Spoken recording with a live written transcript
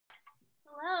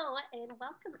Hello and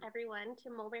welcome everyone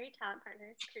to Mulberry Talent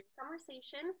Partners Career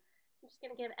Conversation. I'm just going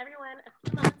to give everyone a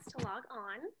few moments to log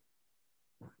on.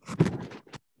 Okay,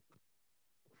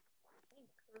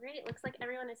 great, looks like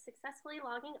everyone is successfully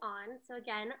logging on. So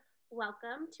again,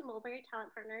 welcome to Mulberry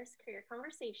Talent Partners Career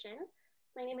Conversation.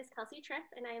 My name is Kelsey Tripp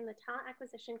and I am the Talent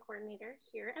Acquisition Coordinator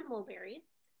here at Mulberry.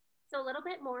 So a little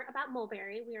bit more about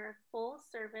Mulberry. We are a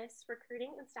full-service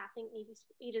recruiting and staffing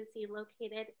agency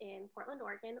located in Portland,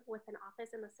 Oregon, with an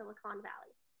office in the Silicon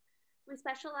Valley. We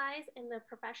specialize in the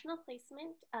professional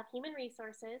placement of human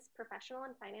resources, professional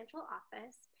and financial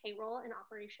office, payroll, and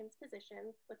operations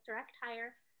positions with direct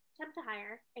hire, temp to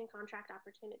hire, and contract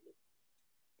opportunities.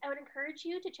 I would encourage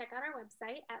you to check out our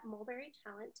website at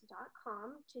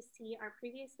mulberrytalent.com to see our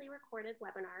previously recorded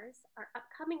webinars, our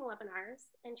upcoming webinars,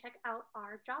 and check out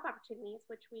our job opportunities,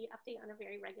 which we update on a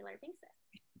very regular basis.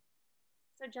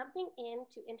 So jumping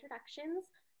into introductions,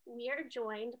 we are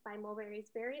joined by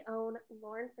Mulberry's very own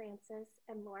Lauren Francis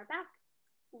and Laura Back.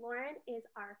 Lauren is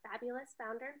our fabulous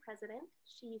founder and president.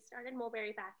 She started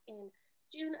Mulberry back in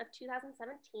June of 2017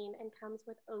 and comes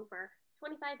with over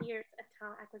 25 years of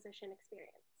talent acquisition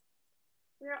experience.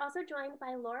 We are also joined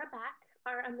by Laura Back,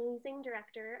 our amazing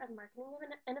Director of Marketing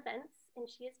and Events, and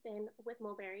she has been with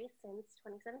Mulberry since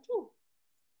 2017.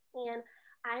 And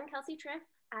I'm Kelsey Tripp.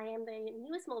 I am the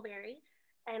newest Mulberry,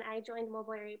 and I joined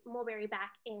Mulberry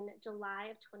back in July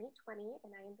of 2020,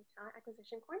 and I am the Talent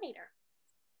Acquisition Coordinator.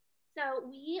 So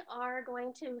we are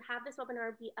going to have this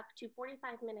webinar be up to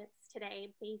 45 minutes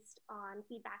today based on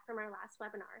feedback from our last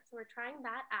webinar. So we're trying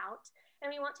that out,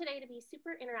 and we want today to be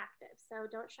super interactive.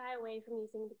 So don't shy away from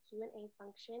using the Q&A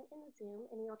function in Zoom,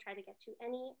 and we'll try to get to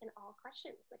any and all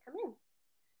questions that come in.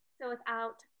 So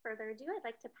without further ado, I'd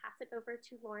like to pass it over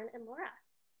to Lauren and Laura.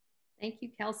 Thank you,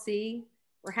 Kelsey.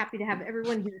 We're happy to have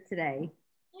everyone here today.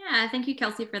 Yeah, thank you,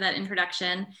 Kelsey, for that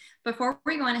introduction. Before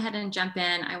we go on ahead and jump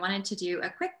in, I wanted to do a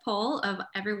quick poll of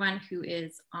everyone who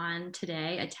is on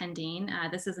today attending.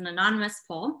 This is an anonymous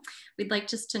poll. We'd like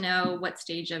just to know what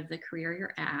stage of the career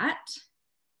you're at.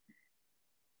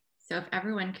 So if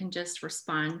everyone can just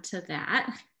respond to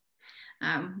that.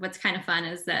 What's kind of fun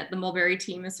is that the Mulberry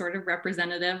team is sort of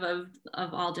representative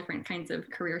of all different kinds of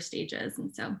career stages.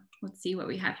 And so let's see what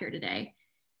we have here today.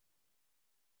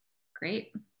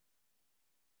 Great.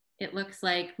 It looks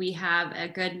like we have a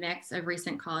good mix of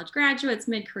recent college graduates,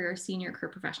 mid-career, senior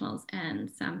career professionals, and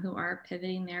some who are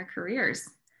pivoting their careers.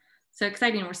 So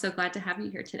exciting. We're so glad to have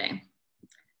you here today.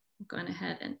 I'm going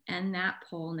ahead and end that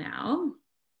poll now.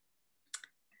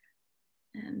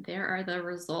 And there are the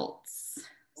results.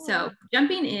 So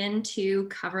jumping into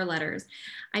cover letters,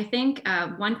 I think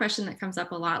one question that comes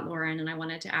up a lot, Lauren, and I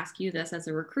wanted to ask you this as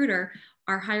a recruiter,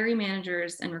 are hiring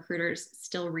managers and recruiters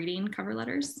still reading cover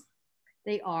letters?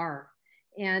 They are,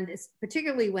 and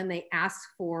particularly when they ask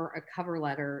for a cover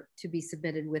letter to be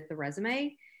submitted with the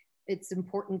resume, it's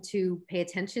important to pay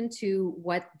attention to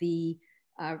what the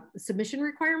submission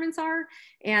requirements are.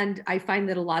 And I find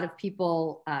that a lot of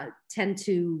people tend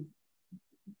to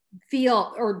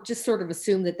feel or just sort of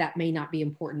assume that that may not be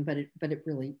important, but it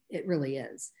really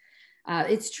is.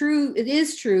 It's true. It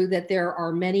is true that there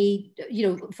are many,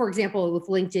 for example, with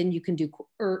LinkedIn, you can do,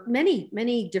 or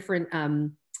many different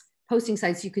posting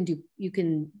sites, you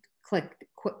can click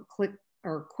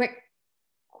or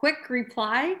quick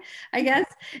reply, I guess,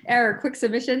 or quick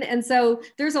submission. And so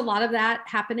there's a lot of that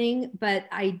happening, but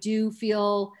I do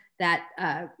feel that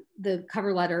the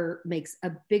cover letter makes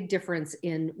a big difference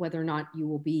in whether or not you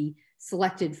will be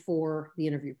selected for the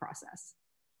interview process.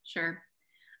 Sure.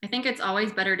 I think it's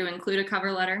always better to include a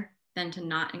cover letter than to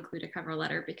not include a cover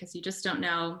letter because you just don't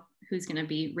know who's going to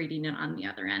be reading it on the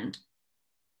other end.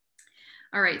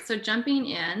 All right, so jumping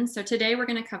in. So today we're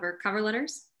going to cover cover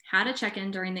letters, how to check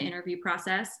in during the interview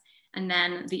process, and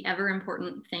then the ever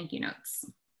important thank you notes.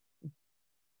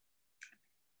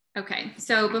 Okay,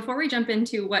 so before we jump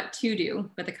into what to do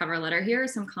with a cover letter, here are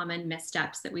some common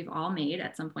missteps that we've all made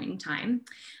at some point in time.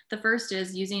 The first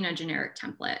is using a generic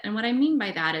template. And what I mean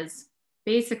by that is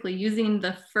basically using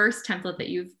the first template that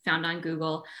you've found on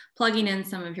Google, plugging in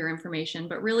some of your information,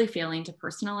 but really failing to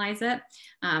personalize it.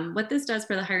 What this does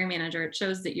for the hiring manager, it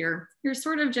shows that you're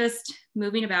sort of just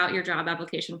moving about your job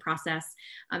application process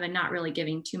and not really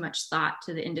giving too much thought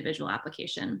to the individual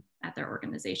application at their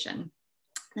organization.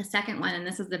 The second one, and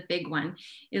this is the big one,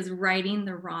 is writing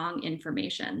the wrong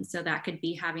information. So that could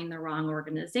be having the wrong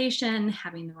organization,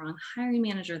 having the wrong hiring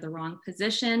manager, the wrong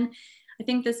position. I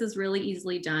think this is really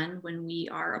easily done when we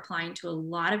are applying to a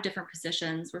lot of different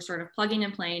positions. We're sort of plugging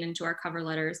and playing into our cover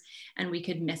letters and we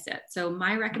could miss it. So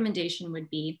my recommendation would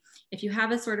be, if you have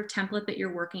a sort of template that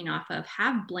you're working off of,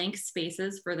 have blank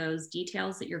spaces for those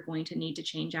details that you're going to need to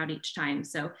change out each time.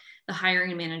 So the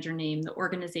hiring manager name, the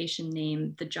organization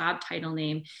name, the job title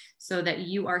name, so that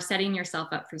you are setting yourself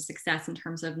up for success in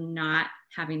terms of not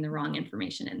having the wrong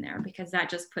information in there, because that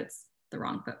just puts the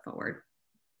wrong foot forward.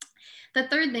 The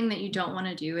third thing that you don't want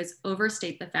to do is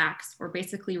overstate the facts or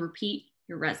basically repeat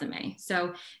your resume.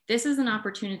 So this is an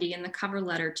opportunity in the cover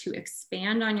letter to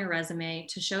expand on your resume,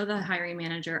 to show the hiring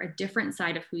manager a different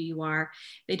side of who you are.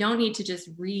 They don't need to just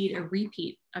read a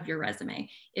repeat of your resume.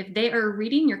 If they are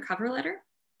reading your cover letter,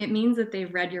 it means that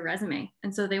they've read your resume.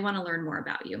 And so they want to learn more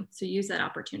about you. So use that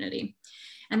opportunity.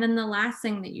 And then the last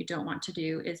thing that you don't want to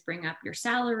do is bring up your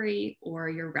salary or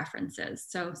your references.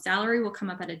 So salary will come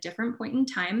up at a different point in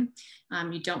time.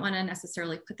 You don't want to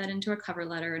necessarily put that into a cover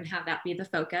letter and have that be the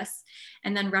focus.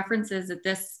 And then references, at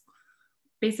this,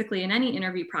 basically in any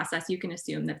interview process, you can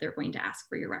assume that they're going to ask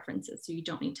for your references. So you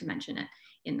don't need to mention it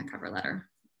in the cover letter.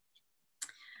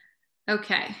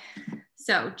 Okay,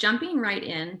 so jumping right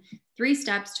in, 3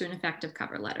 steps to an effective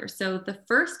cover letter. So the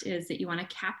first is that you want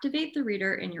to captivate the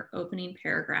reader in your opening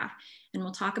paragraph. And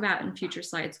we'll talk about in future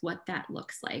slides what that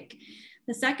looks like.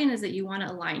 The second is that you want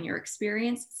to align your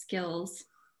experience, skills,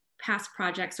 past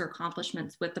projects or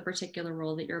accomplishments with the particular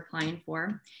role that you're applying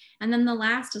for. And then the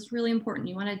last is really important.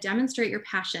 You want to demonstrate your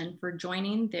passion for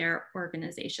joining their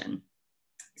organization.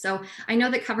 So I know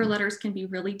that cover letters can be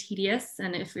really tedious,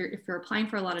 and if you're applying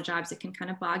for a lot of jobs, it can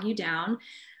kind of bog you down.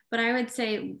 But I would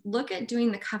say look at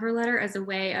doing the cover letter as a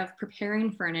way of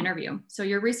preparing for an interview. So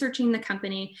you're researching the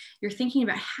company, you're thinking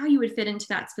about how you would fit into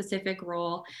that specific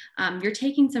role, you're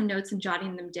taking some notes and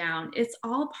jotting them down. It's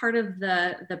all part of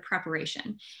the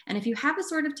preparation. And if you have a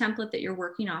sort of template that you're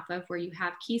working off of where you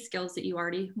have key skills that you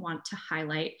already want to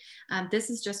highlight, this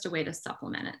is just a way to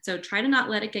supplement it. So try to not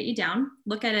let it get you down.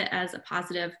 Look at it as a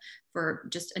positive for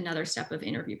just another step of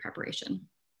interview preparation.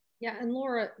 Yeah, and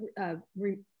Laura,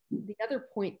 the other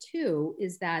point too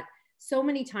is that so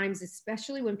many times,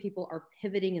 especially when people are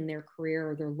pivoting in their career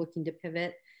or they're looking to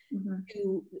pivot,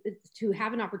 to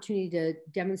have an opportunity to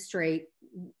demonstrate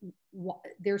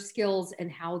their skills and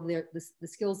how the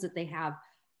skills that they have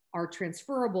are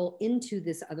transferable into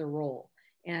this other role.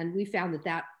 And we found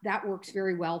that works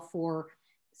very well for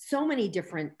so many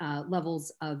different levels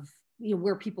of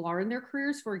where people are in their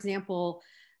careers. For example,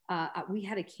 we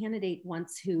had a candidate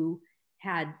once who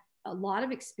had a lot of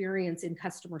experience in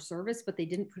customer service, but they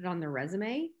didn't put it on their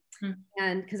resume.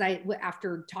 And because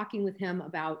after talking with him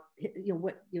about,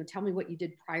 tell me what you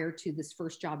did prior to this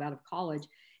first job out of college.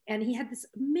 And he had this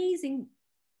amazing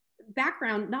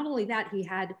background. Not only that, he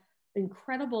had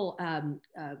incredible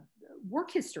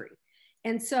work history.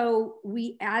 And so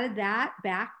we added that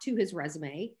back to his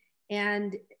resume.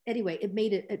 And anyway, it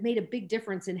made a big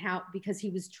difference in because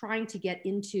he was trying to get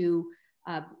into,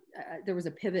 there was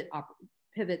a pivot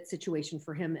situation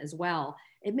for him as well.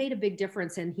 It made a big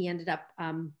difference, and he ended up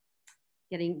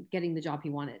getting the job he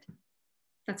wanted.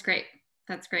 That's great.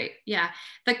 That's great. Yeah.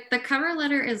 The cover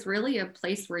letter is really a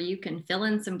place where you can fill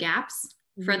in some gaps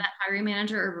for that hiring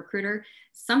manager or recruiter.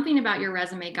 Something about your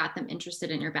resume got them interested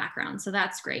in your background. So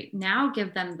that's great. Now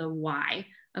give them the why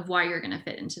of why you're going to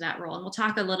fit into that role. And we'll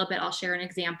talk a little bit. I'll share an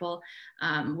example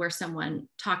where someone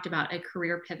talked about a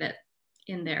career pivot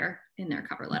in their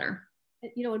cover letter.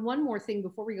 And one more thing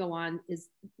before we go on is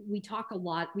we talk a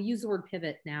lot, we use the word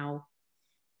pivot now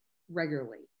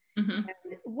regularly. And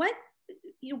what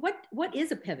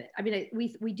is a pivot? I mean,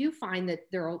 we do find that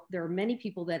there are many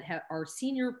people that are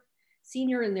senior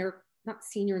in their, not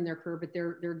senior in their career, but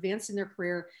they're advanced in their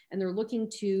career, and they're looking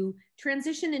to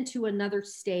transition into another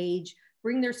stage,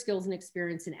 bring their skills and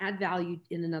experience and add value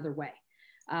in another way.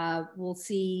 We'll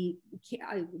see,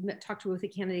 I talked with a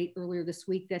candidate earlier this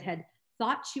week that had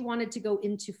thought she wanted to go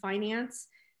into finance,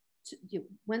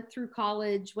 went through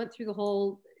college, went through the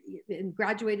whole, and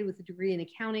graduated with a degree in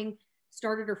accounting,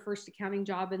 started her first accounting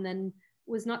job, and then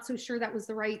was not so sure that was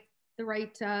the right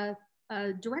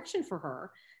direction for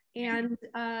her. And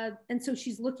so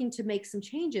she's looking to make some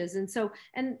changes. And so,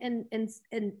 and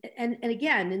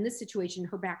again, in this situation,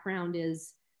 her background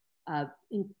is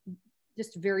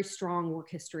just very strong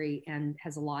work history and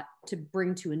has a lot to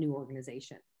bring to a new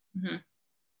organization.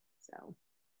 So.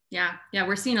 Yeah,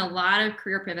 we're seeing a lot of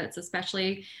career pivots,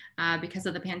 especially because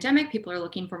of the pandemic. People are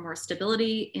looking for more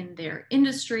stability in their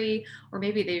industry, or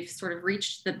maybe they've sort of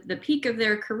reached the peak of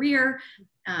their career,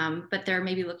 but they're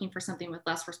maybe looking for something with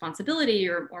less responsibility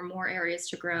or more areas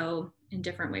to grow in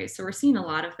different ways. So we're seeing a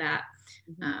lot of that.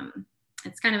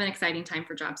 it's kind of an exciting time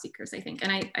for job seekers, I think.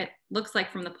 And it looks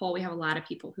like from the poll, we have a lot of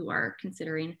people who are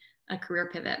considering a career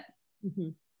pivot. Mm-hmm.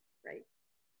 Right.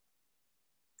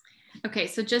 Okay,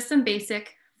 so just some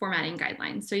basic formatting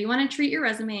guidelines. So you want to treat your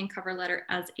resume and cover letter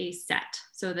as a set.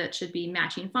 So that should be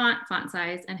matching font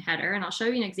size, and header. And I'll show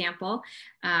you an example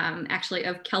actually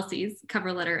of Kelsey's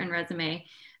cover letter and resume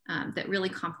that really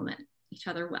complement each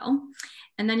other well.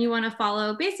 And then you want to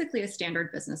follow basically a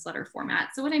standard business letter format.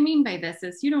 So what I mean by this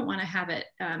is you don't want to have it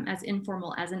as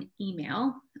informal as an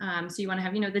email. So you want to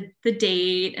have, the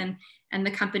date and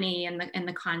the company and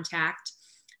the contact.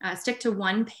 Stick to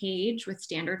one page with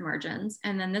standard margins.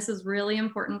 And then this is really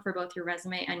important for both your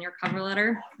resume and your cover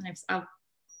letter. And I'll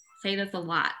say this a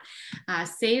lot.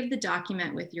 Save the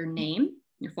document with your name,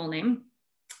 your full name,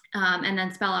 and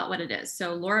then spell out what it is.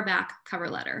 So Laura Back cover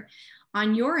letter.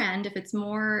 On your end, if it's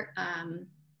more,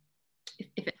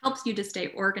 if it helps you to stay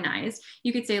organized,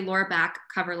 you could say Laura Back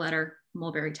cover letter,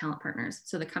 Mulberry Talent Partners,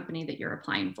 so the company that you're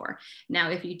applying for. Now,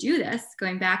 if you do this,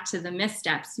 going back to the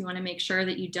missteps, you want to make sure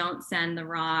that you don't send the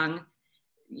wrong,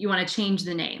 you want to change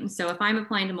the name. So if I'm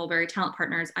applying to Mulberry Talent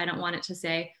Partners, I don't want it to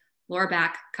say Laura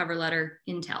Back cover letter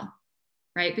Intel,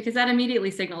 right? Because that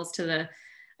immediately signals to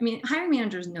hiring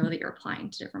managers know that you're applying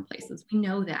to different places. We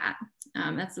know that.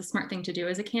 That's the smart thing to do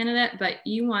as a candidate, but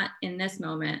you want in this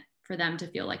moment for them to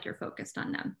feel like you're focused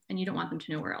on them, and you don't want them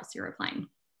to know where else you're applying.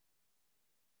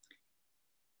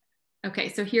 Okay,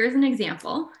 so here's an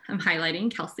example. I'm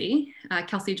highlighting Kelsey.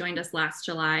 Kelsey joined us last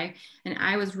July, and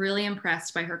I was really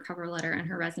impressed by her cover letter and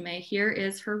her resume. Here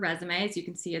is her resume. As you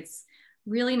can see, it's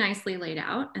really nicely laid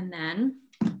out. And then,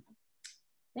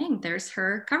 bang, there's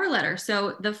her cover letter.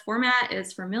 So the format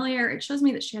is familiar. It shows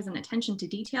me that she has an attention to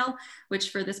detail, which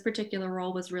for this particular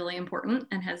role was really important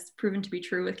and has proven to be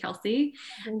true with Kelsey.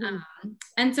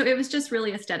 And so it was just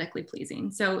really aesthetically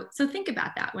pleasing. So think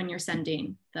about that when you're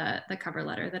sending the cover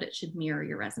letter, that it should mirror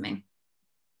your resume.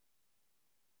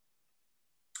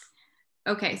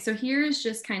 Okay, so here's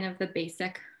just kind of the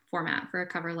basic format for a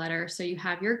cover letter. So you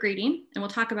have your greeting, and we'll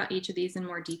talk about each of these in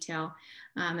more detail.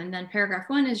 And then paragraph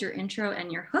 1 is your intro and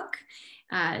your hook.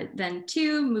 Then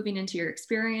 2, moving into your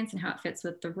experience and how it fits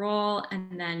with the role.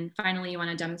 And then finally, you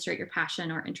want to demonstrate your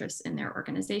passion or interest in their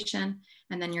organization.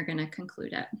 And then you're going to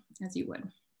conclude it as you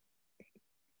would.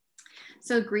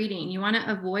 So greeting, you want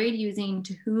to avoid using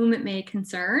to whom it may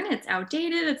concern. It's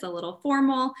outdated, it's a little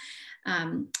formal.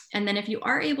 And then if you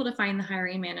are able to find the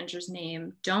hiring manager's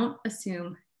name, don't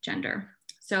assume gender.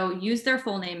 So use their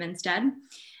full name instead.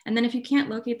 And then if you can't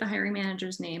locate the hiring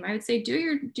manager's name, I would say do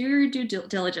your due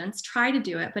diligence, try to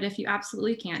do it. But if you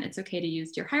absolutely can't, it's okay to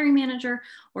use your hiring manager,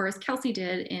 or as Kelsey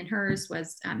did in hers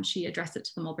was she addressed it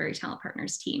to the Mulberry Talent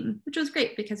Partners team, which was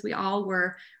great because we all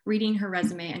were reading her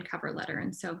resume and cover letter.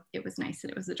 And so it was nice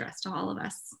that it was addressed to all of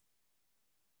us.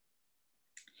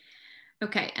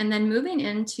 Okay, and then moving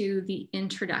into the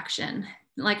introduction.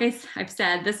 Like I've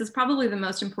said, this is probably the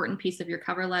most important piece of your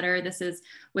cover letter. This is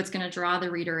what's going to draw the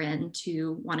reader in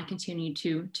to want to continue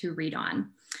to read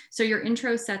on. So your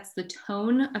intro sets the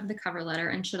tone of the cover letter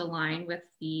and should align with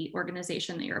the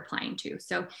organization that you're applying to.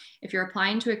 So if you're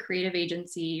applying to a creative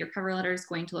agency, your cover letter is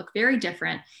going to look very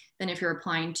different than if you're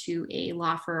applying to a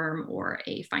law firm or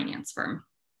a finance firm.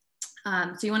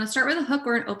 So you want to start with a hook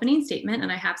or an opening statement,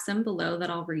 and I have some below that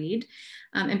I'll read.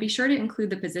 And be sure to include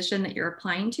the position that you're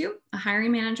applying to. A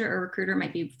hiring manager or recruiter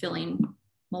might be filling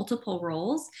multiple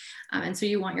roles. And so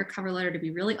you want your cover letter to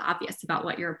be really obvious about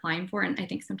what you're applying for. And I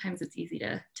think sometimes it's easy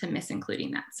to miss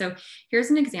including that. So here's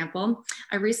an example.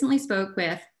 I recently spoke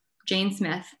with Jane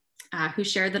Smith, who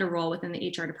shared that a role within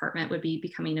the HR department would be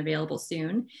becoming available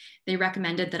soon. They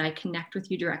recommended that I connect with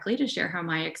you directly to share how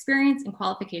my experience and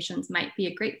qualifications might be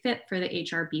a great fit for the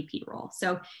HR BP role.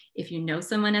 So if you know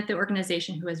someone at the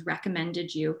organization who has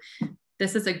recommended you,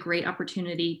 this is a great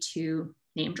opportunity to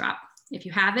name drop. If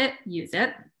you have it, use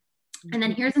it. And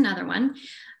then here's another one.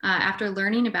 After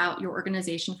learning about your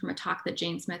organization from a talk that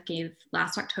Jane Smith gave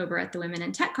last October at the Women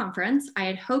in Tech Conference, I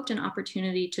had hoped an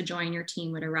opportunity to join your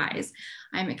team would arise.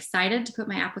 I'm excited to put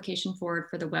my application forward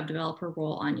for the web developer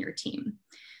role on your team.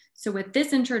 So what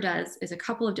this intro does is a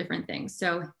couple of different things.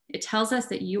 So it tells us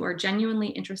that you are genuinely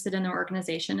interested in the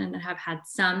organization and have had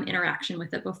some interaction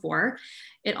with it before.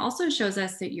 It also shows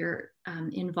us that you're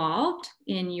involved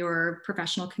in your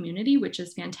professional community, which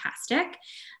is fantastic.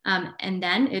 And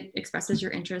then it expresses your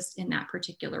interest in that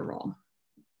particular role.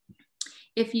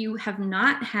 If you have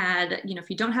not had, if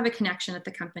you don't have a connection at the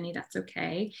company, that's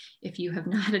okay. If you have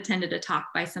not attended a talk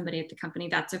by somebody at the company,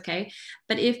 that's okay.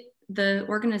 But if the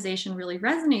organization really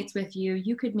resonates with you,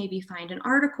 you could maybe find an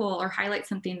article or highlight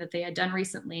something that they had done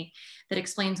recently that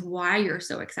explains why you're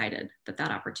so excited that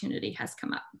that opportunity has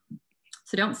come up.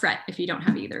 So don't fret if you don't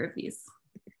have either of these.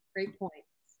 Great point.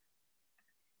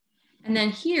 And then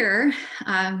here,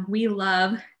 we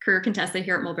love Career Contessa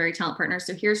here at Mulberry Talent Partners.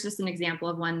 So here's just an example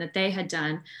of one that they had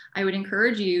done. I would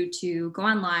encourage you to go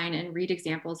online and read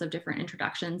examples of different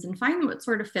introductions and find what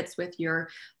sort of fits with your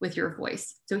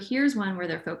voice. So here's one where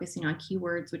they're focusing on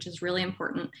keywords, which is really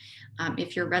important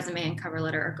if your resume and cover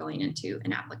letter are going into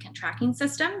an applicant tracking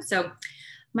system. So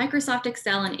Microsoft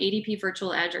Excel and ADP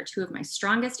Virtual Edge are two of my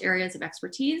strongest areas of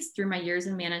expertise. Through my years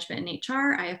in management and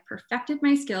HR, I have perfected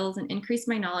my skills and increased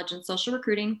my knowledge in social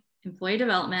recruiting, employee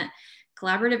development,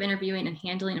 collaborative interviewing, and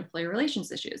handling employee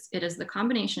relations issues. It is the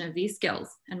combination of these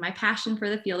skills and my passion for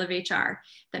the field of HR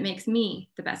that makes me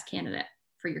the best candidate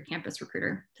for your campus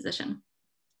recruiter position.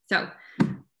 So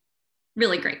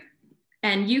really great.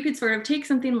 And you could sort of take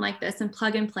something like this and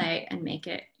plug and play and make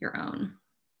it your own.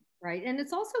 Right. And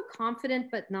it's also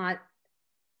confident, but not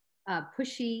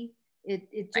pushy.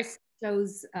 It just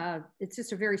shows, it's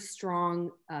just a very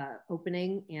strong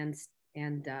opening and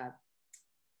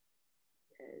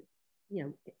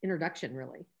introduction,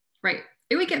 really. Right.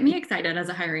 It would get me excited as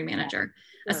a hiring manager,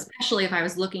 yeah, sure, especially if I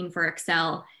was looking for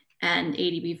Excel and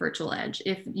ADP Virtual Edge.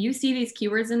 If you see these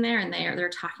keywords in there and they're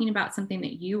talking about something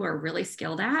that you are really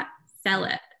skilled at, sell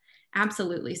it.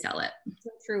 Absolutely sell it. So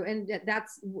true. And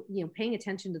that's, paying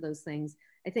attention to those things.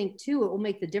 I think too, it will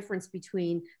make the difference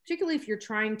between, particularly if you're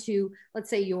trying to, let's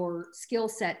say your skill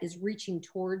set is reaching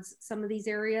towards some of these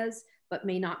areas, but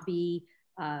may not be,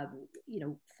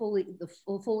 fully, the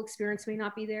full experience may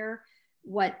not be there.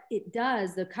 What it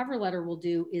does, the cover letter will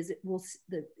do is it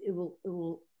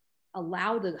will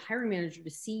allow the hiring manager to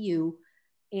see you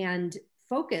and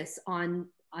focus on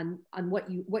what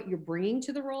you're bringing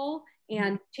to the role.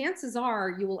 And chances are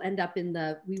you will end up in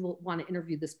we will want to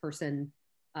interview this person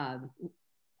pile,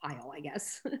 I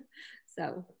guess.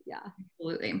 So, yeah.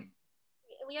 Absolutely.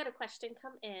 We had a question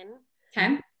come in.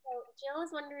 Okay. So Jill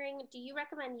is wondering, do you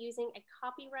recommend using a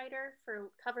copywriter for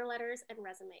cover letters and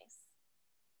resumes?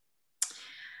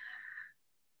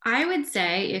 I would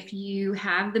say if you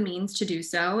have the means to do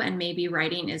so and maybe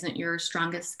writing isn't your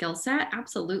strongest skill set,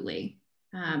 absolutely.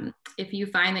 If you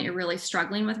find that you're really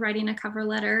struggling with writing a cover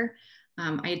letter,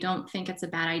 I don't think it's a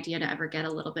bad idea to ever get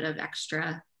a little bit of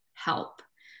extra help.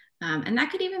 And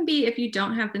that could even be if you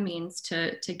don't have the means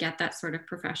to get that sort of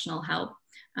professional help.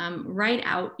 Write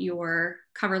out your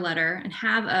cover letter and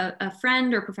have a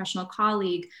friend or professional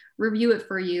colleague review it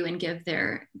for you and give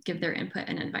their input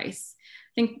and advice.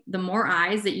 I think the more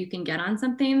eyes that you can get on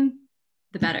something,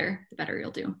 the better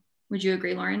you'll do. Would you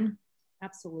agree, Lauren?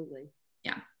 Absolutely.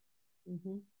 Yeah.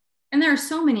 Mm-hmm. And there are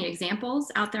so many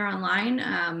examples out there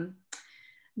online,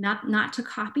 not to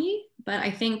copy, but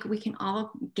I think we can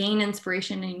all gain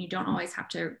inspiration and you don't always have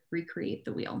to recreate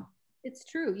the wheel. It's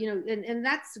true, and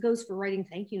that goes for writing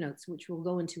thank you notes, which we'll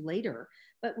go into later.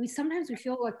 But sometimes we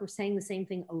feel like we're saying the same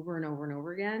thing over and over and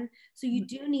over again. So you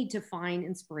do need to find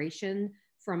inspiration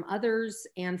from others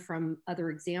and from other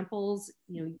examples.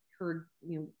 You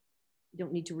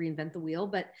don't need to reinvent the wheel,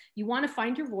 but you want to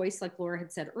find your voice, like Laura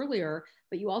had said earlier,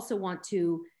 but you also want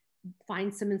to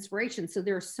find some inspiration. So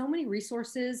there are so many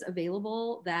resources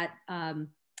available that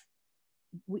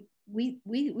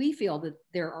we feel that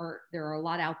there are a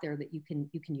lot out there that you can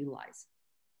utilize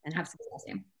and have success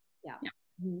in. Yeah.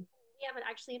 Mm-hmm. We have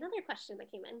actually another question that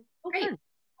came in. Oh, great.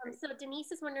 So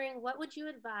Denise is wondering, what would you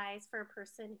advise for a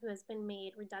person who has been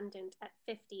made redundant at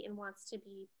 50 and wants to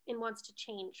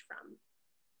change from?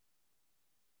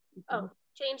 Mm-hmm.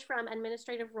 Change from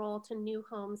administrative role to new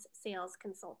homes sales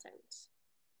consultant.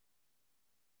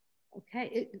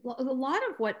 Okay, a lot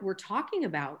of what we're talking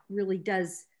about really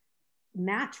does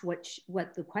match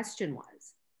what the question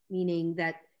was, meaning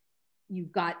that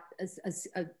you've got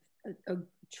a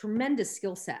tremendous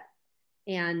skill set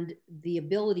and the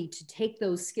ability to take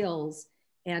those skills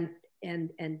and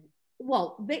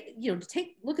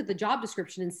look at the job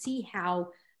description and see how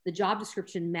the job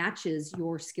description matches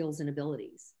your skills and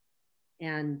abilities.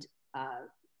 And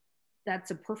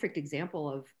that's a perfect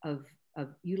example of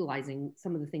utilizing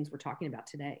some of the things we're talking about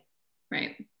today.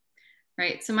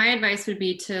 Right. So my advice would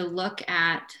be to look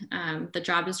at the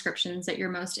job descriptions that you're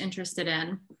most interested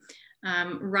in,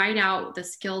 write out the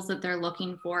skills that they're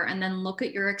looking for, and then look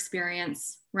at your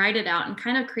experience, write it out, and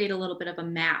kind of create a little bit of a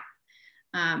map.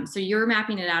 So you're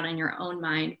mapping it out in your own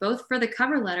mind, both for the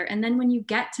cover letter and then when you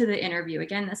get to the interview.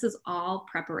 Again, this is all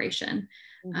preparation.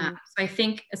 Mm-hmm. So I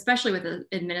think, especially with the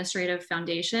administrative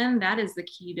foundation, that is the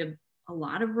key to a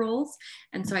lot of roles.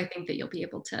 And so I think that you'll be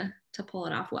able to pull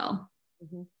it off well.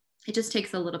 Mm-hmm. It just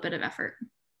takes a little bit of effort.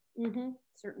 Mm-hmm.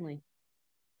 Certainly.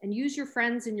 And use your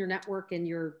friends and your network and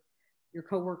your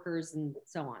coworkers and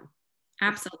so on.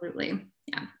 Absolutely.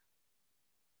 Yeah.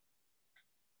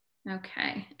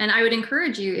 Okay. And I would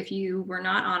encourage you, if you were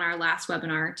not on our last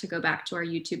webinar, to go back to our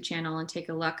YouTube channel and take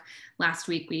a look. Last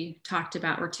week we talked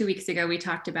about, or 2 weeks ago, we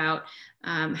talked about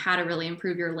how to really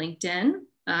improve your LinkedIn,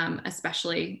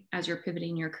 especially as you're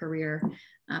pivoting your career,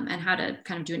 and how to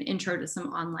kind of do an intro to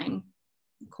some online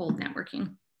cold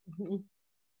networking. Mm-hmm.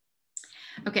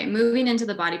 Okay, moving into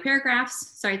the body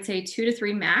paragraphs. So I'd say 2 to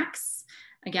 3 max.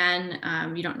 Again,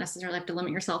 you don't necessarily have to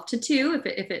limit yourself to 2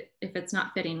 if it's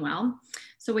not fitting well.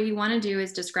 So what you want to do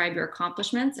is describe your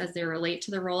accomplishments as they relate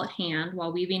to the role at hand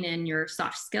while weaving in your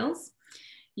soft skills.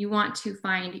 You want to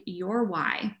find your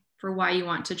why for why you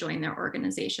want to join their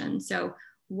organization. So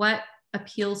what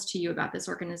appeals to you about this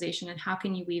organization, and how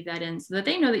can you weave that in so that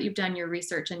they know that you've done your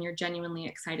research and you're genuinely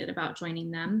excited about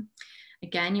joining them.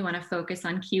 Again, you want to focus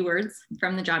on keywords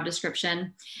from the job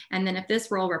description. And then if this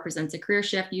role represents a career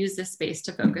shift, use this space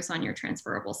to focus on your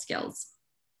transferable skills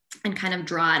and kind of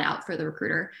draw it out for the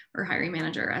recruiter or hiring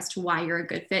manager as to why you're a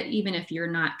good fit, even if you're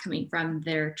not coming from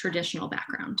their traditional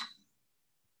background.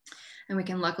 And we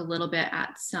can look a little bit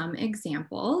at some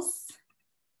examples.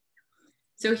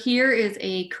 So here is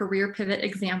a career pivot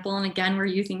example. And again, we're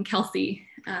using Kelsey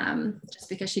just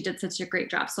because she did such a great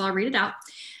job. So I'll read it out.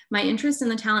 My interest in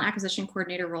the talent acquisition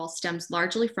coordinator role stems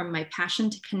largely from my passion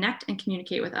to connect and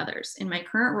communicate with others. In my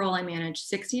current role, I manage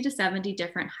 60 to 70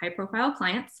 different high-profile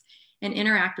clients and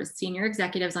interact with senior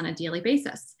executives on a daily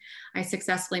basis. I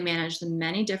successfully manage the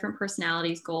many different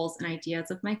personalities, goals, and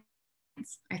ideas of my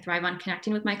clients. I thrive on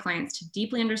connecting with my clients to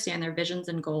deeply understand their visions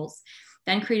and goals,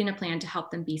 then creating a plan to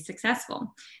help them be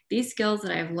successful. These skills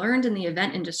that I have learned in the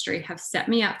event industry have set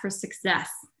me up for success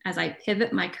as I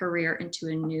pivot my career into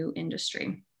a new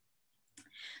industry.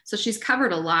 So she's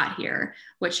covered a lot here.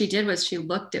 What she did was she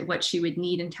looked at what she would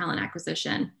need in talent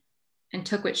acquisition and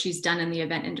took what she's done in the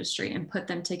event industry and put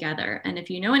them together. And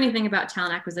if you know anything about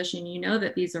talent acquisition, you know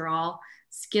that these are all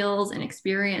skills and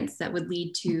experience that would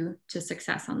lead to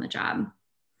success on the job.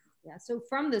 Yeah, so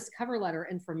from this cover letter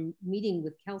and from meeting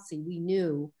with Kelsey, we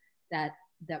knew that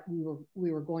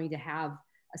we were going to have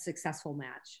a successful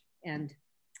match. And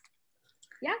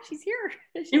yeah, she's here.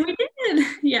 And we did.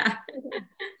 Yeah.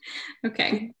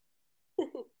 Okay.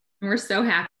 We're so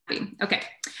happy. Okay.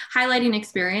 Highlighting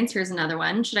experience. Here's another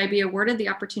one. Should I be awarded the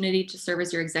opportunity to serve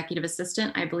as your executive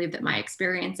assistant? I believe that my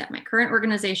experience at my current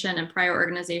organization and prior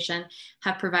organization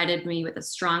have provided me with a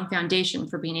strong foundation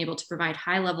for being able to provide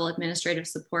high-level administrative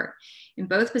support. In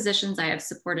both positions, I have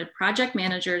supported project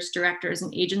managers, directors,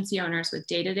 and agency owners with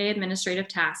day-to-day administrative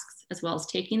tasks, as well as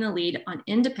taking the lead on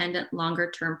independent,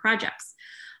 longer-term projects.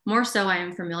 More so, I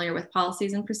am familiar with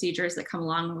policies and procedures that come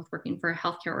along with working for a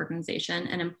healthcare organization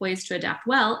and am poised to adapt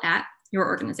well at your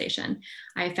organization.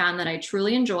 I have found that I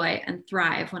truly enjoy and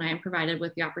thrive when I am provided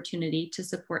with the opportunity to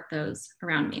support those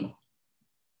around me.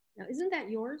 Now, isn't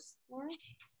that yours, Laura?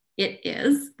 It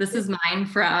is. This is mine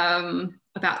from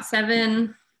about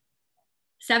seven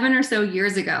or so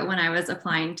years ago when I was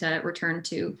applying to return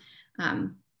to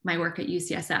my work at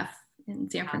UCSF in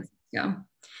San Francisco.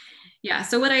 Yeah,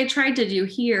 so what I tried to do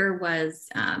here was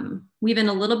weave in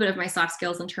a little bit of my soft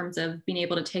skills in terms of being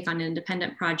able to take on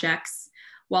independent projects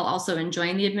while also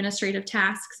enjoying the administrative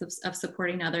tasks of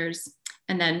supporting others,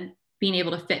 and then being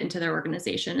able to fit into their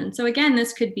organization. And so again,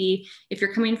 this could be, if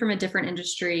you're coming from a different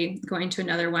industry, going to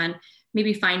another one,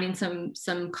 maybe finding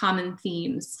some common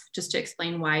themes just to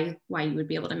explain why you would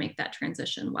be able to make that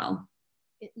transition well.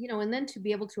 You know, and then to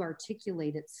be able to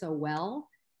articulate it so well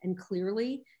and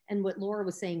clearly. And what Laura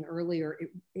was saying earlier,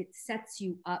 it sets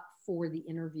you up for the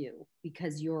interview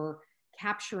because you're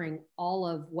capturing all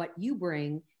of what you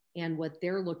bring and what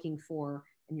they're looking for,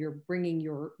 and you're bringing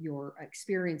your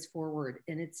experience forward.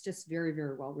 And it's just very,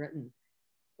 very well written.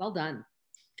 Well done.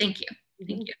 Thank you.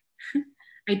 Thank you.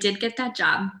 I did get that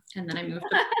job, and then I moved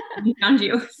and found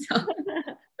you. So.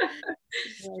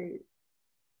 Right.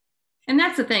 And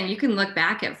that's the thing, you can look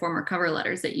back at former cover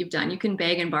letters that you've done. You can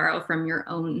beg and borrow from your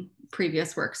own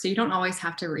previous work. So you don't always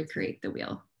have to recreate the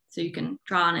wheel. So you can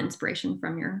draw on inspiration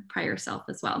from your prior self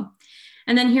as well.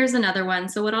 And then here's another one.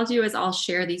 So what I'll do is I'll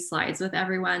share these slides with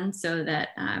everyone so that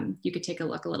you could take a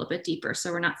look a little bit deeper.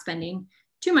 So we're not spending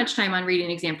too much time on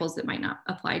reading examples that might not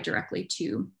apply directly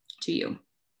to you.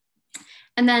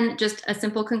 And then just a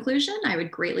simple conclusion, I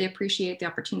would greatly appreciate the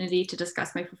opportunity to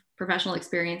discuss my professional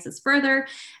experiences further,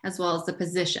 as well as the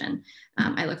position.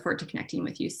 I look forward to connecting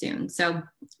with you soon. So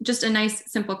just a nice,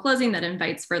 simple closing that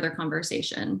invites further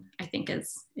conversation, I think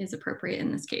is appropriate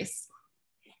in this case.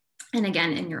 And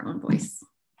again, in your own voice.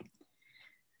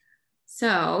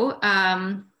 So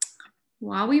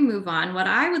while we move on, what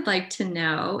I would like to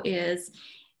know is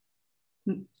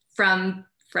from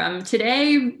from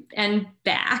today and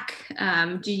back,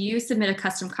 do you submit a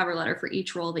custom cover letter for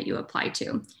each role that you apply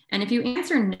to? And if you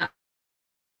answer no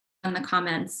in the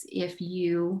comments, if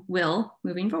you will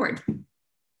moving forward.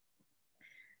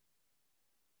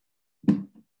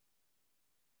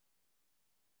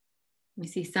 We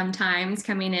see sometimes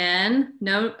coming in.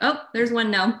 No, oh, there's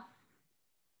one no.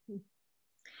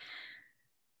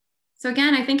 So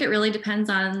again, I think it really depends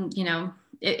on, you know,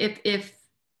 if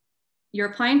you're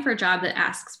applying for a job that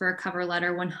asks for a cover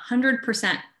letter,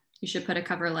 100% you should put a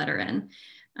cover letter in.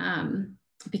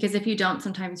 Because if you don't,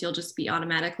 sometimes you'll just be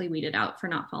automatically weeded out for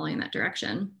not following that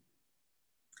direction.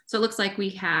 So it looks like we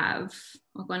have,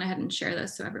 I'll go ahead and share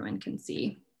this so everyone can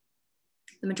see.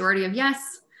 The majority of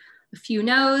yes, a few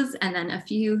no's, and then a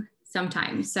few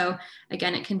sometimes. So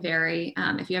again, it can vary.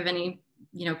 If you have any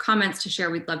comments to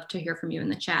share, we'd love to hear from you in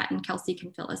the chat, and Kelsey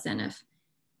can fill us in if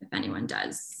anyone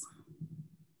does.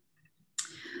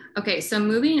 Okay, so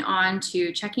moving on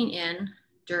to checking in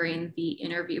during the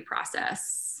interview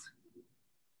process.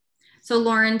 So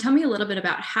Lauren, tell me a little bit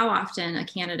about how often a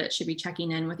candidate should be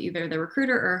checking in with either the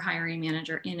recruiter or hiring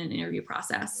manager in an interview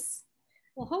process.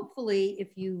 Well, hopefully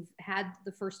if you've had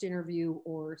the first interview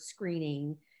or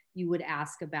screening, you would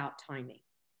ask about timing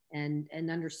and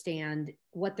understand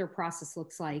what their process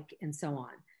looks like and so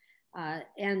on.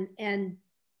 And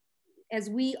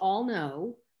as we all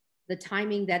know, the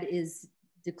timing that is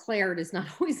declared is not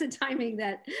always the timing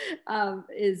that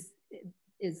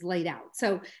is laid out.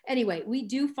 So anyway, we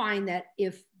do find that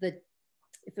if a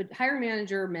hiring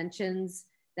manager mentions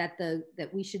that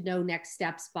we should know next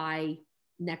steps by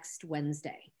next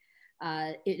Wednesday,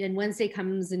 and Wednesday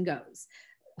comes and goes,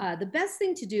 the best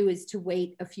thing to do is to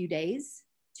wait a few days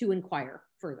to inquire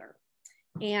further.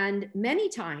 And many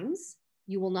times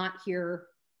you will not hear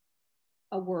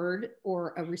a word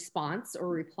or a response or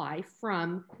reply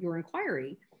from your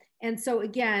inquiry. And so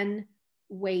again,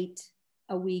 wait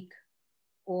a week,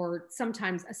 or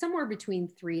sometimes somewhere between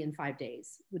 3 and 5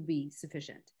 days would be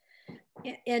sufficient.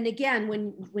 And again,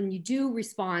 when you do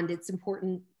respond, it's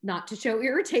important not to show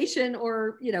irritation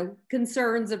or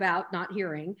concerns about not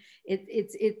hearing.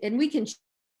 And we can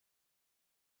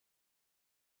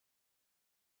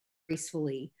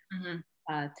gracefully. Mm-hmm.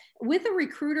 With a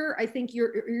recruiter, I think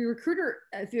your recruiter,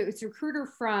 if it's a recruiter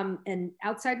from an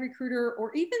outside recruiter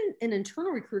or even an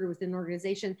internal recruiter within an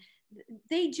organization,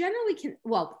 they generally can,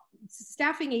 well,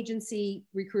 staffing agency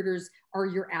recruiters are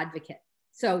your advocate.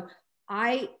 So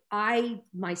I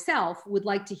myself would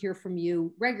like to hear from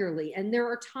you regularly. And there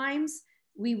are times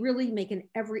we really make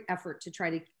every effort to try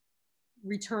to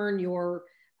return your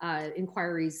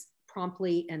inquiries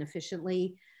promptly and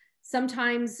efficiently.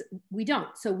 Sometimes we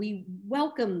don't. So we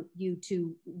welcome you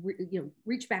to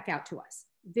reach back out to us.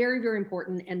 Very, very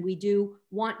important. And we do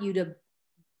want you to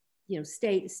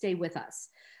stay with us.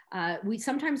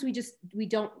 Sometimes we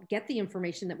don't get the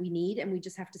information that we need, and we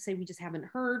just have to say we just haven't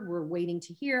heard, we're waiting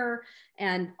to hear,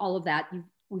 and all of that.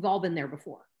 We've all been there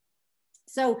before.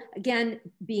 So again,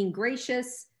 being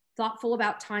gracious, thoughtful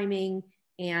about timing,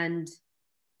 and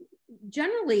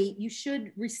generally you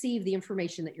should receive the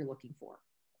information that you're looking for.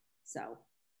 So,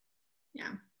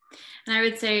 yeah. And I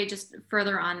would say just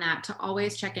further on that, to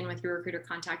always check in with your recruiter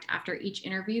contact after each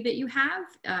interview that you have.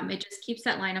 It just keeps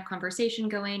that line of conversation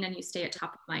going, and you stay at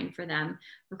top of mind for them.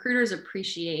 Recruiters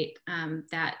appreciate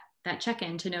that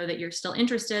check-in to know that you're still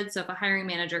interested. So if a hiring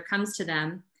manager comes to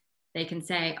them, they can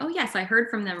say, oh yes, I heard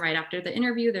from them right after the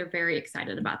interview. They're very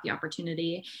excited about the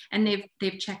opportunity, and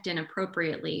they've checked in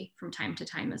appropriately from time to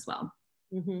time as well.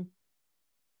 Mm-hmm.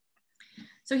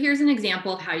 So here's an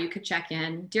example of how you could check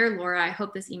in. Dear Laura, I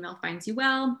hope this email finds you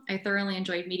well. I thoroughly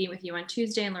enjoyed meeting with you on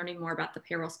Tuesday and learning more about the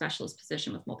payroll specialist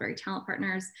position with Mulberry Talent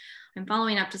Partners. I'm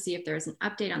following up to see if there's an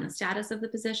update on the status of the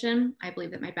position. I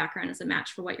believe that my background is a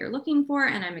match for what you're looking for,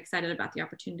 and I'm excited about the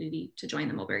opportunity to join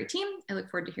the Mulberry team. I look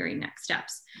forward to hearing next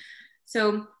steps.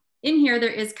 So in here, there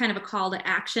is kind of a call to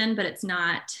action, but it's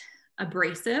not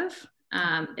abrasive.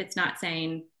 It's not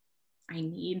saying, I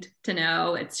need to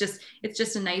know. It's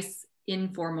just a nice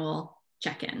informal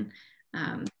check-in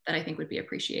that I think would be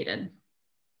appreciated.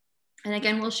 And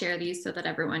again, we'll share these so that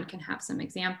everyone can have some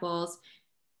examples.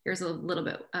 Here's a little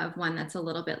bit of one that's a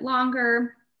little bit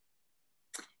longer.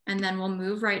 And then we'll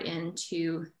move right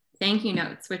into thank you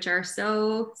notes, which are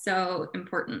so, so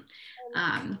important.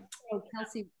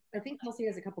 Kelsey, I think Kelsey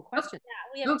has a couple questions.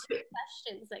 Yeah, we have 2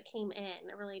 questions that came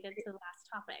in related to the last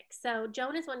topic. So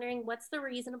Joan is wondering, what's the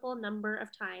reasonable number of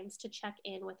times to check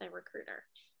in with a recruiter?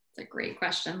 It's a great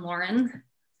question, Lauren.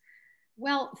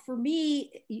 Well, for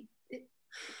me,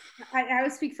 I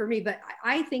would speak for me, but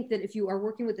I think that if you are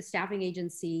working with a staffing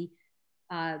agency,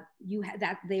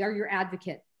 they are your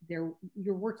advocate.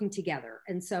 you're working together.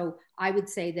 And so I would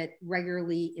say that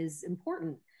regularly is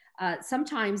important.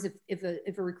 Sometimes if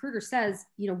a recruiter says,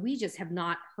 we just have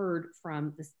not heard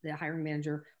from the hiring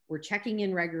manager, we're checking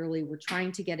in regularly, we're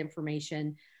trying to get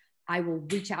information, I will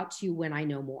reach out to you when I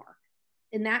know more.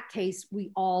 In that case,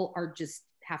 we all are just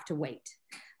have to wait.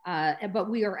 But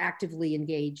we are actively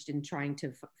engaged in trying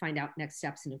to find out next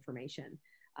steps and information.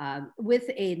 With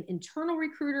an internal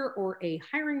recruiter or a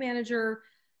hiring manager,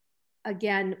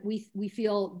 again, we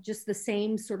feel just the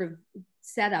same sort of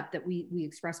setup that we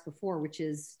expressed before, which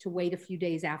is to wait a few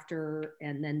days after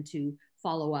and then to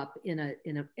follow up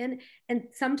and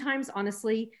sometimes,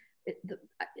 honestly,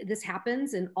 this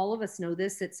happens, and all of us know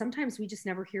this, that sometimes we just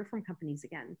never hear from companies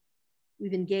again.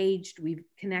 We've engaged, we've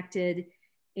connected,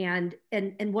 and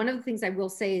one of the things I will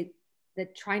say,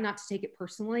 that try not to take it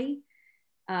personally.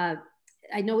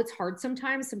 I know it's hard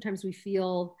sometimes. Sometimes we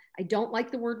feel, I don't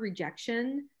like the word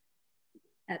rejection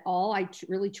at all. I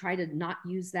really try to not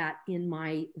use that in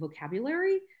my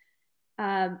vocabulary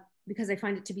because I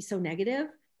find it to be so negative.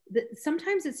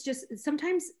 Sometimes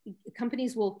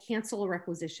companies will cancel a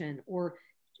requisition or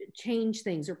change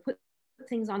things or put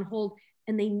things on hold,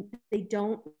 and they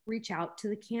don't reach out to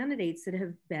the candidates that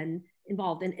have been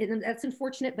involved. And that's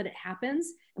unfortunate, but it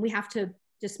happens, and we have to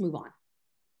just move on.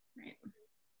 Right.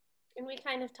 And we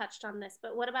kind of touched on this,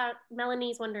 but what about,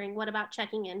 Melanie's wondering, what about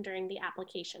checking in during the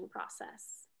application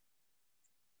process?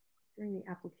 During the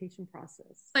application process.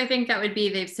 So I think that would be,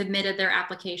 they've submitted their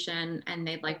application and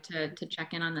they'd like to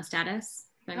check in on the status.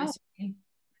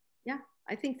 Yeah,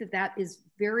 I think that is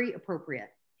very appropriate.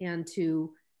 And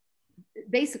to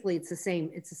basically, it's the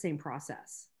same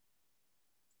process.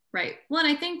 Right. Well,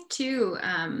 and I think too,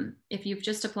 if you've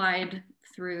just applied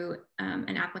through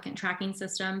an applicant tracking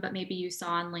system, but maybe you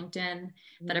saw on LinkedIn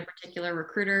that a particular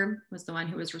recruiter was the one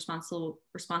who was responsible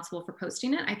for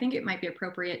posting it, I think it might be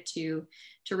appropriate to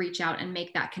reach out and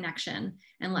make that connection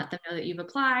and let them know that you've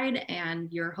applied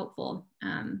and you're hopeful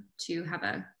to have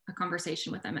a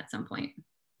conversation with them at some point.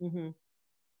 Mm-hmm.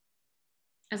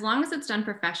 As long as it's done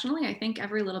professionally, I think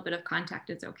every little bit of contact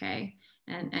is okay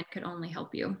and could only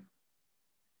help you.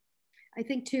 I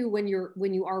think too, when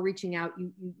you are reaching out,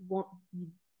 you won't.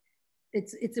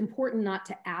 It's important not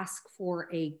to ask for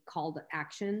a call to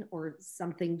action or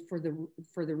something for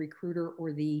the recruiter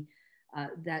or the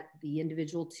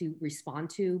individual to respond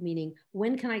to. Meaning,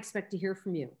 when can I expect to hear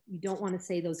from you? You don't want to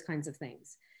say those kinds of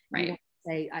things. Right. You want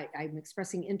to say, I'm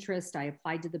expressing interest. I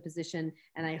applied to the position,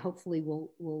 and I hopefully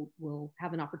will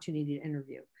have an opportunity to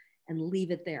interview, and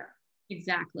leave it there.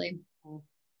 Exactly.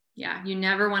 Yeah, you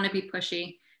never want to be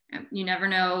pushy. You never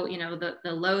know, the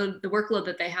workload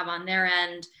that they have on their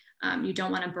end. You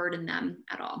don't want to burden them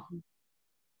at all,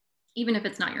 even if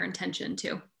it's not your intention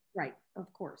to. Right,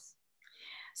 of course.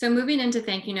 So moving into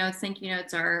thank you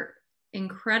notes are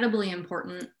incredibly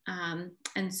important.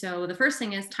 And so the first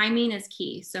thing is timing is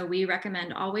key. So we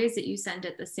recommend always that you send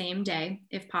it the same day,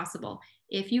 if possible.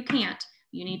 If you can't,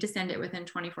 you need to send it within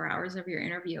 24 hours of your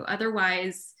interview.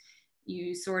 Otherwise,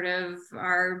 you sort of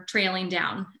are trailing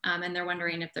down and they're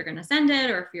wondering if they're going to send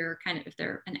it or if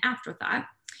they're an afterthought.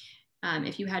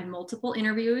 If you had multiple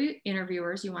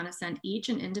interviewers, you want to send each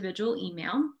an individual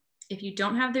email. If you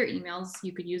don't have their emails,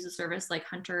 you could use a service like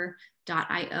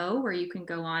hunter.io, where you can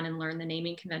go on and learn the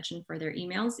naming convention for their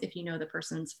emails if you know the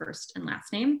person's first and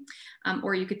last name.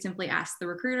 Or you could simply ask the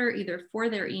recruiter either for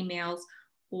their emails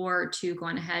or to go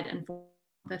on ahead and form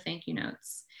the thank you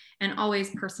notes. And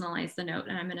always personalize the note.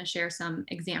 And I'm going to share some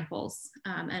examples.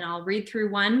 And I'll read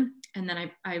through one, and then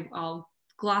I'll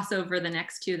gloss over the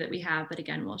next two that we have. But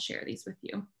again, we'll share these with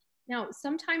you. Now,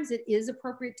 sometimes it is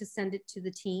appropriate to send it to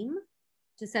the team,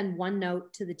 to send one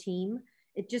note to the team.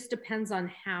 It just depends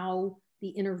on how the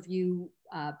interview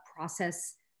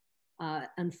process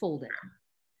unfolded.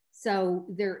 So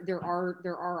there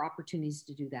are opportunities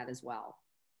to do that as well.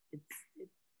 It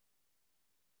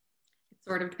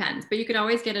sort of depends, but you could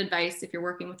always get advice if you're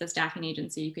working with a staffing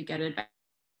agency. You could get advice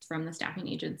from the staffing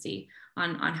agency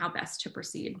on how best to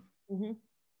proceed. Mm-hmm.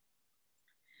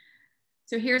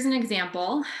 So here's an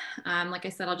example. Like I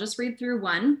said, I'll just read through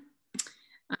one.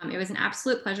 It was an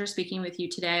absolute pleasure speaking with you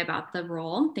today about the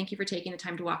role. Thank you for taking the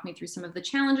time to walk me through some of the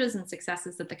challenges and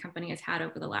successes that the company has had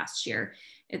over the last year.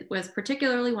 It was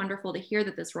particularly wonderful to hear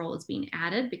that this role is being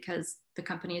added because the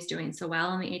company is doing so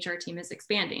well and the HR team is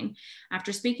expanding.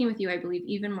 After speaking with you, I believe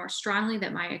even more strongly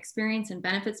that my experience in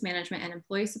benefits management and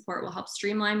employee support will help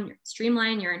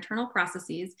streamline your internal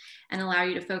processes and allow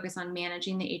you to focus on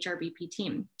managing the HRBP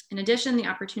team. In addition, the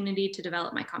opportunity to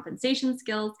develop my compensation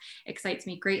skills excites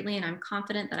me greatly, and I'm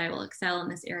confident that I will excel in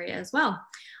this area as well.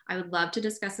 I would love to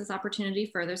discuss this opportunity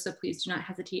further, so please do not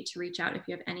hesitate to reach out if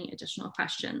you have any additional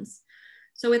questions.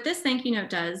 So what this thank you note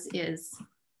does is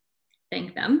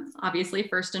thank them, obviously,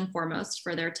 first and foremost,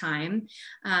 for their time.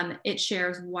 It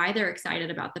shares why they're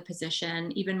excited about the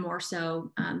position, even more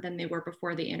so than they were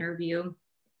before the interview.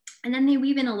 And then they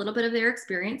weave in a little bit of their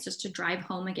experience just to drive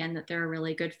home again that they're a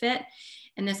really good fit.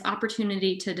 And this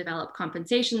opportunity to develop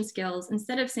compensation skills,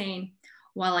 instead of saying,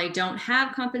 while I don't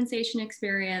have compensation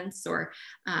experience, or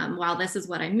while this is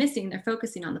what I'm missing, they're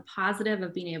focusing on the positive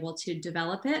of being able to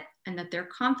develop it, and that they're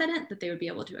confident that they would be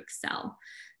able to excel.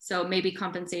 So maybe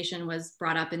compensation was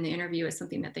brought up in the interview as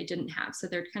something that they didn't have. So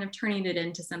they're kind of turning it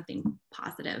into something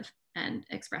positive and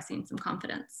expressing some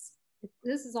confidence.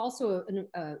 This is also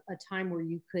a time where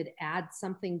you could add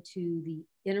something to the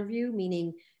interview,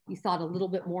 meaning you thought a little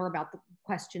bit more about the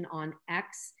question on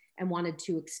X and wanted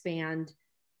to expand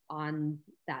on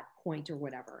that point or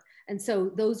whatever. And so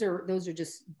those are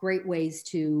just great ways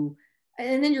to,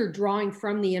 and then you're drawing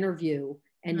from the interview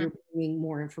and you're bringing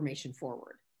more information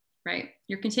forward. Right.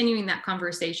 You're continuing that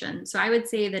conversation. So I would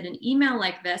say that an email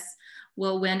like this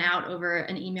will win out over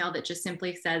an email that just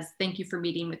simply says, thank you for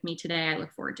meeting with me today. I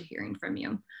look forward to hearing from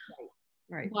you.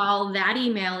 Right. While that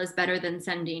email is better than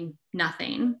sending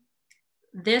nothing,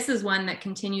 this is one that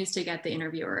continues to get the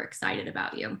interviewer excited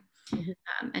about you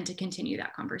and to continue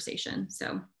that conversation.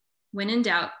 So when in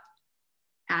doubt,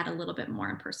 add a little bit more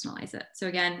and personalize it. So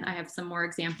again, I have some more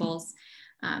examples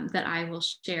that I will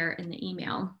share in the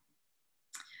email.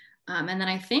 And then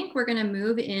I think we're going to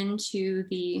move into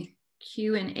the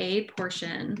Q&A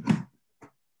portion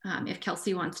if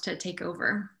Kelsey wants to take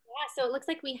over. Yeah, so it looks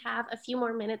like we have a few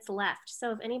more minutes left.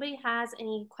 So if anybody has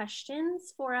any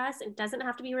questions for us, it doesn't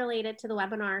have to be related to the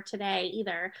webinar today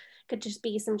either. It could just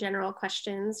be some general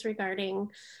questions regarding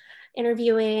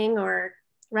interviewing or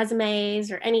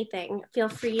resumes or anything. Feel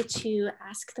free to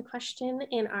ask the question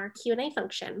in our Q&A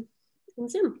function in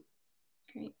Zoom.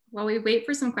 Great. While we wait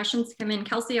for some questions to come in,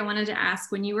 Kelsey, I wanted to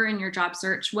ask, when you were in your job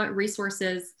search, what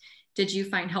resources did you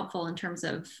find helpful in terms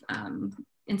of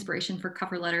inspiration for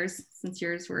cover letters, since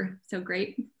yours were so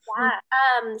great? Yeah,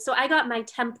 so I got my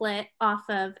template off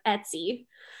of Etsy.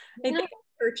 I think I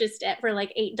purchased it for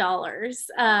like $8.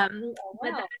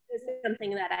 But that is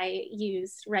something that I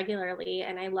used regularly,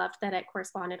 and I loved that it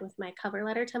corresponded with my cover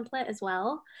letter template as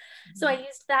well. So I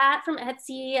used that from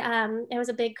Etsy. I was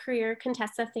a big Career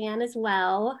Contessa fan as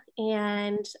well,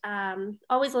 and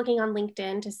always looking on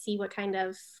LinkedIn to see what kind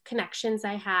of connections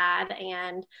I had,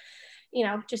 and you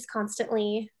know, just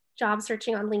constantly job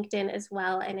searching on LinkedIn as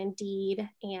well, and Indeed.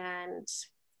 And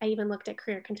I even looked at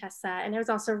Career Contessa, and I was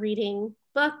also reading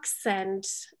books and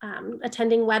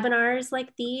attending webinars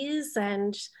like these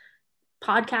and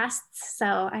podcasts.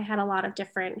 So I had a lot of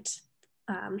different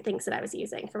things that I was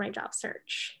using for my job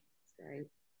search. Great.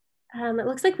 It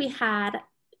looks like we had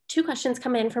 2 questions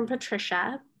come in from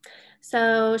Patricia.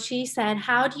 So she said,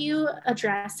 how do you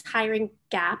address hiring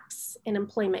gaps and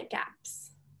employment gaps?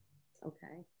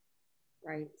 Okay,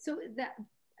 right. So that,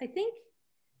 I think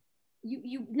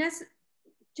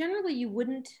generally you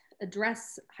wouldn't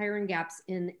address hiring gaps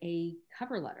in a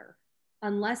cover letter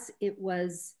unless it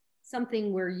was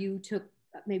something where you took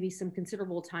maybe some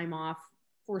considerable time off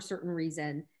for a certain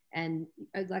reason, and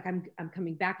like I'm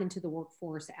coming back into the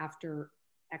workforce after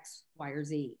X, Y, or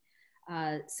Z.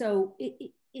 So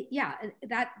yeah,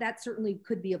 that certainly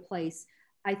could be a place.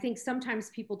 I think sometimes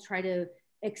people try to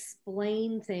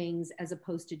explain things as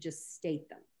opposed to just state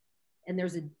them, and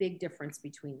there's a big difference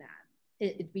between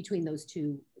that, between those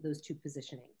two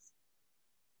positionings.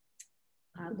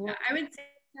 Yeah, I would say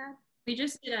that we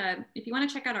just did if you want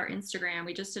to check out our Instagram,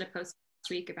 we just did a post last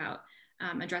week about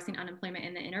addressing unemployment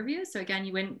in the interview. So again,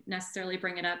 you wouldn't necessarily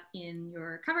bring it up in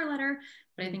your cover letter,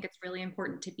 but I think it's really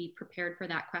important to be prepared for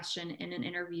that question in an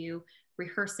interview,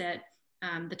 rehearse it.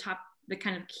 The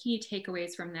kind of key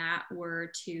takeaways from that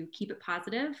were to keep it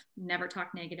positive, never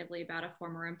talk negatively about a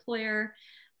former employer,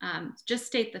 just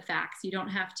state the facts. You don't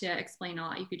have to explain a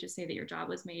lot. You could just say that your job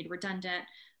was made redundant,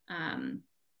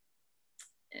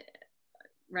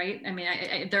 right? I mean,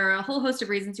 there are a whole host of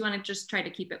reasons. You want to just try to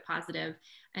keep it positive.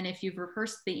 And if you've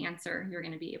rehearsed the answer, you're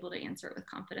going to be able to answer it with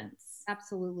confidence.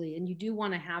 Absolutely. And you do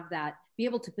want to have that, be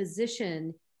able to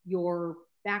position your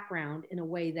background in a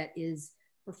way that is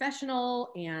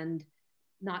professional and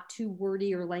not too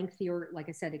wordy or lengthy, or like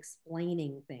I said,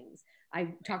 explaining things.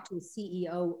 I talked to a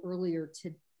CEO earlier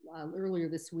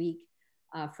this week,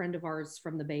 a friend of ours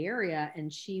from the Bay Area,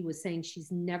 and she was saying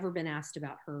she's never been asked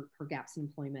about her gaps in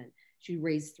employment. She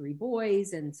raised 3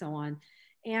 boys and so on.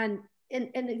 And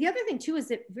and the other thing too is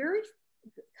that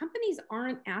companies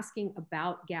aren't asking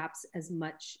about gaps as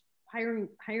much.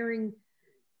 Hiring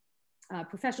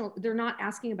professional, they're not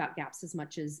asking about gaps as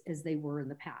much as they were in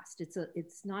the past.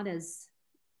 It's not as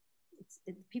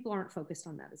people aren't focused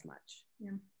on that as much.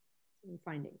 Yeah, we're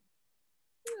finding.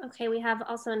 Okay, we have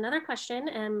also another question,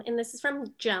 and this is from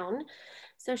Joan.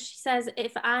 So she says,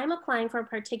 if I'm applying for a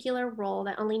particular role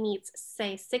that only meets,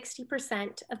 say,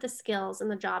 60% of the skills in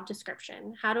the job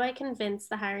description, how do I convince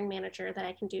the hiring manager that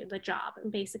I can do the job?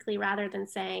 And basically, rather than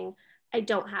saying, I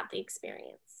don't have the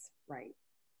experience. Right.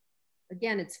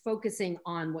 Again, it's focusing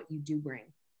on what you do bring,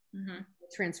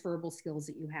 transferable skills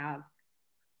that you have.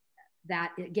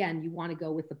 That, again, you want to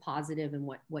go with the positive and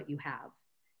what you have.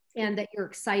 And that you're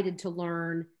excited to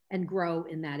learn and grow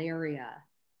in that area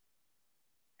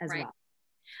as well.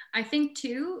 I think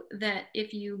too, that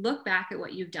if you look back at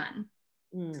what you've done,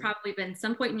 it's probably been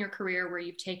some point in your career where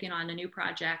you've taken on a new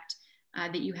project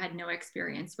that you had no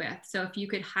experience with. So if you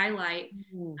could highlight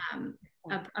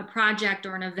a project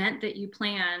or an event that you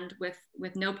planned with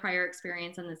no prior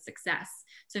experience and the success.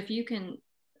 So if you can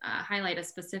highlight a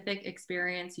specific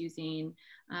experience using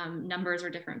numbers or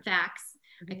different facts,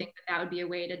 I think that would be a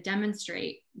way to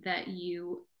demonstrate that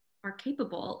you are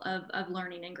capable of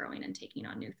learning and growing and taking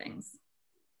on new things.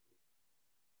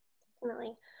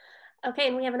 Definitely. Okay,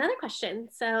 and we have another question.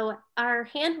 So, are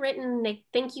handwritten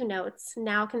thank you notes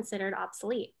now considered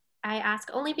obsolete? I ask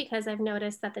only because I've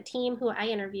noticed that the team who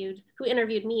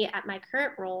interviewed me at my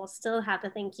current role, still have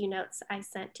the thank you notes I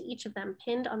sent to each of them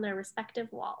pinned on their respective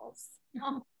walls.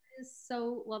 Oh, it is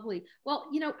so lovely. Well,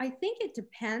 I think it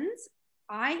depends.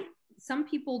 Some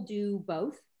people do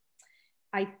both.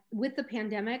 With the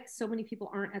pandemic, so many people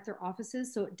aren't at their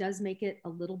offices, so it does make it a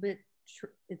little bit.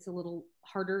 It's a little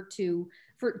harder to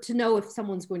know if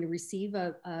someone's going to receive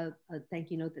a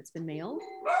thank you note that's been mailed.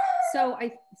 So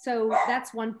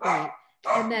that's one point.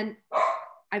 And then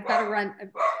I've got to run.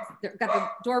 I've got the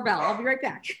doorbell. I'll be right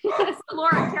back. So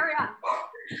Laura, carry on.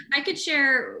 I could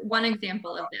share one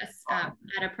example of this.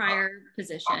 At a prior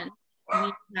position,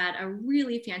 we had a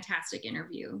really fantastic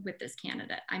interview with this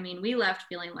candidate. I mean, we left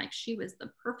feeling like she was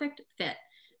the perfect fit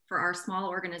for our small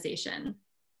organization.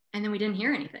 And then we didn't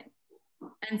hear anything.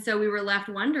 And so we were left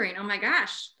wondering, oh my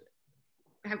gosh,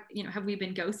 have we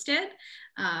been ghosted?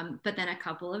 But then a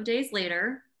couple of days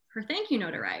later, her thank you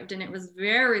note arrived and it was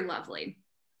very lovely.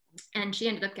 And she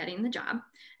ended up getting the job.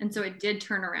 And so it did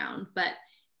turn around, but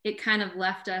it kind of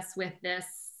left us with this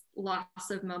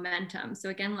loss of momentum. So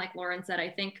again, like Lauren said, I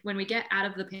think when we get out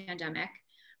of the pandemic,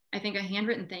 I think a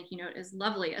handwritten thank you note is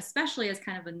lovely, especially as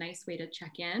kind of a nice way to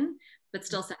check in, but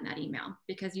still send that email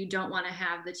because you don't want to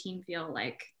have the team feel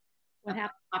like what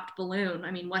happened? Popped balloon. I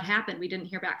mean, what happened? We didn't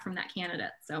hear back from that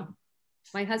candidate. So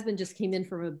my husband just came in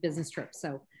from a business trip,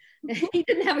 so he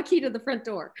didn't have a key to the front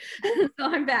door. So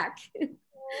I'm back. Okay,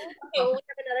 well, we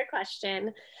have another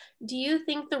question. Do you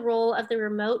think the role of the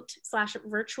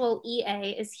remote/virtual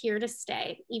EA is here to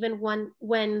stay, even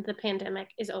when the pandemic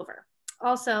is over?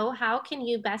 Also, how can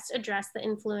you best address the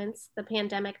influence the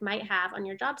pandemic might have on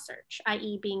your job search,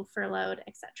 i.e. being furloughed,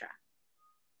 etc.?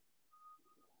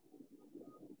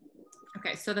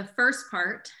 Okay, so the first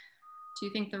part, do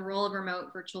you think the role of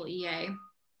remote virtual EA?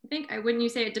 Wouldn't you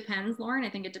say it depends, Lauren? I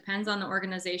think it depends on the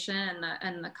organization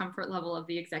and the comfort level of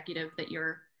the executive that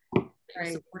you're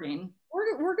supporting.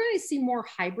 We're going to see more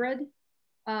hybrid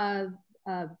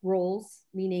roles,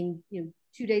 meaning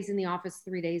 2 days in the office,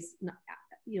 3 days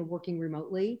working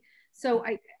remotely. So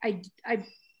I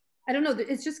don't know.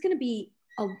 It's just going to be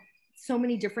so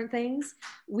many different things.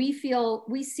 We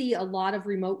see a lot of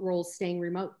remote roles staying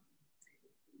remote.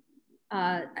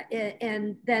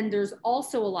 And then there's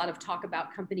also a lot of talk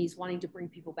about companies wanting to bring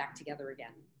people back together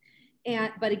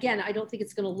again. But again, I don't think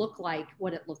it's going to look like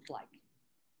what it looked like.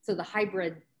 So the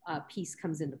hybrid piece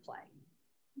comes into play.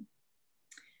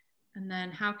 And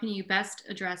then how can you best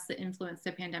address the influence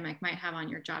the pandemic might have on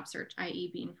your job search,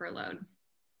 i.e. being furloughed?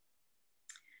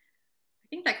 I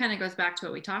think that kind of goes back to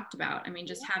what we talked about. I mean,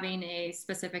 just having a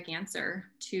specific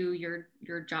answer to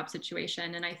your job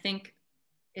situation. And I think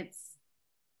it's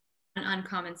an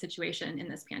uncommon situation in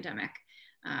this pandemic.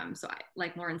 So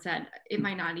like Lauren said, it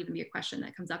might not even be a question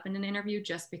that comes up in an interview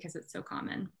just because it's so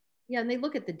common. Yeah, and they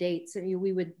look at the dates. I mean,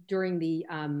 we would, during the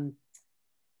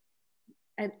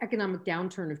economic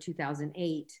downturn of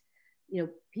 2008,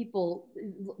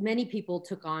 many people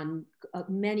took on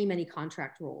many people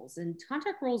roles, and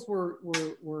contract roles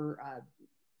were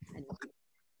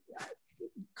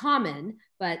common,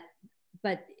 but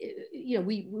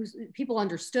people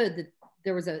understood that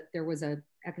there was a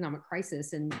economic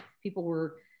crisis and people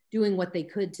were doing what they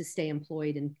could to stay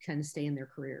employed and kind of stay in their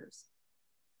careers.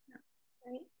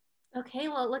 Right. Okay,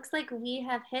 well, it looks like we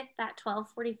have hit that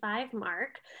 12:45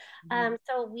 mark.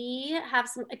 So we have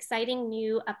some exciting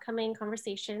new upcoming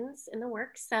conversations in the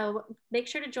works. So make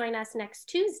sure to join us next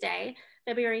Tuesday,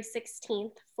 February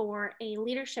 16th, for a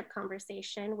leadership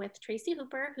conversation with Tracy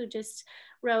Hooper, who just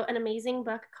wrote an amazing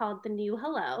book called The New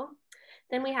Hello.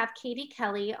 Then we have Katie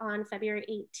Kelly on February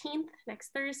 18th,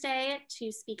 next Thursday,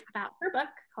 to speak about her book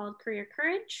called Career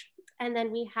Courage. And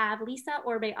then we have Lisa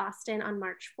Orbe Austin on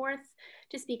March 4th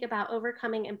to speak about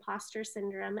overcoming imposter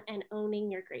syndrome and owning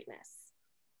your greatness.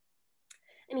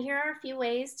 And here are a few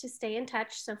ways to stay in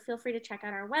touch. So feel free to check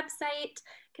out our website,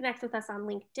 connect with us on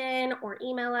LinkedIn, or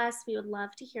email us. We would love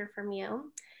to hear from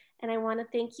you. And I want to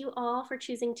thank you all for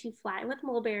choosing to fly with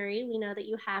Mulberry. We know that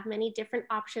you have many different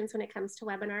options when it comes to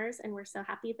webinars, and we're so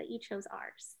happy that you chose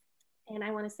ours. And I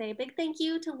want to say a big thank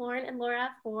you to Lauren and Laura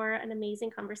for an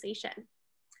amazing conversation.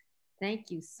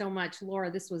 Thank you so much, Laura.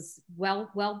 This was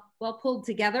well pulled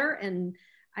together, and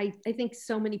I think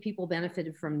so many people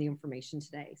benefited from the information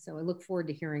today. So I look forward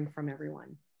to hearing from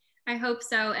everyone. I hope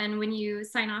so. And when you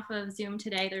sign off of Zoom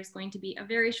today, there's going to be a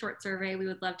very short survey. We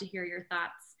would love to hear your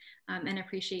thoughts and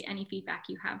appreciate any feedback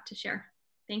you have to share.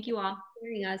 Thank you all.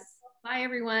 Hearing us. Bye,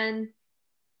 everyone.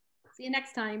 See you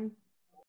next time.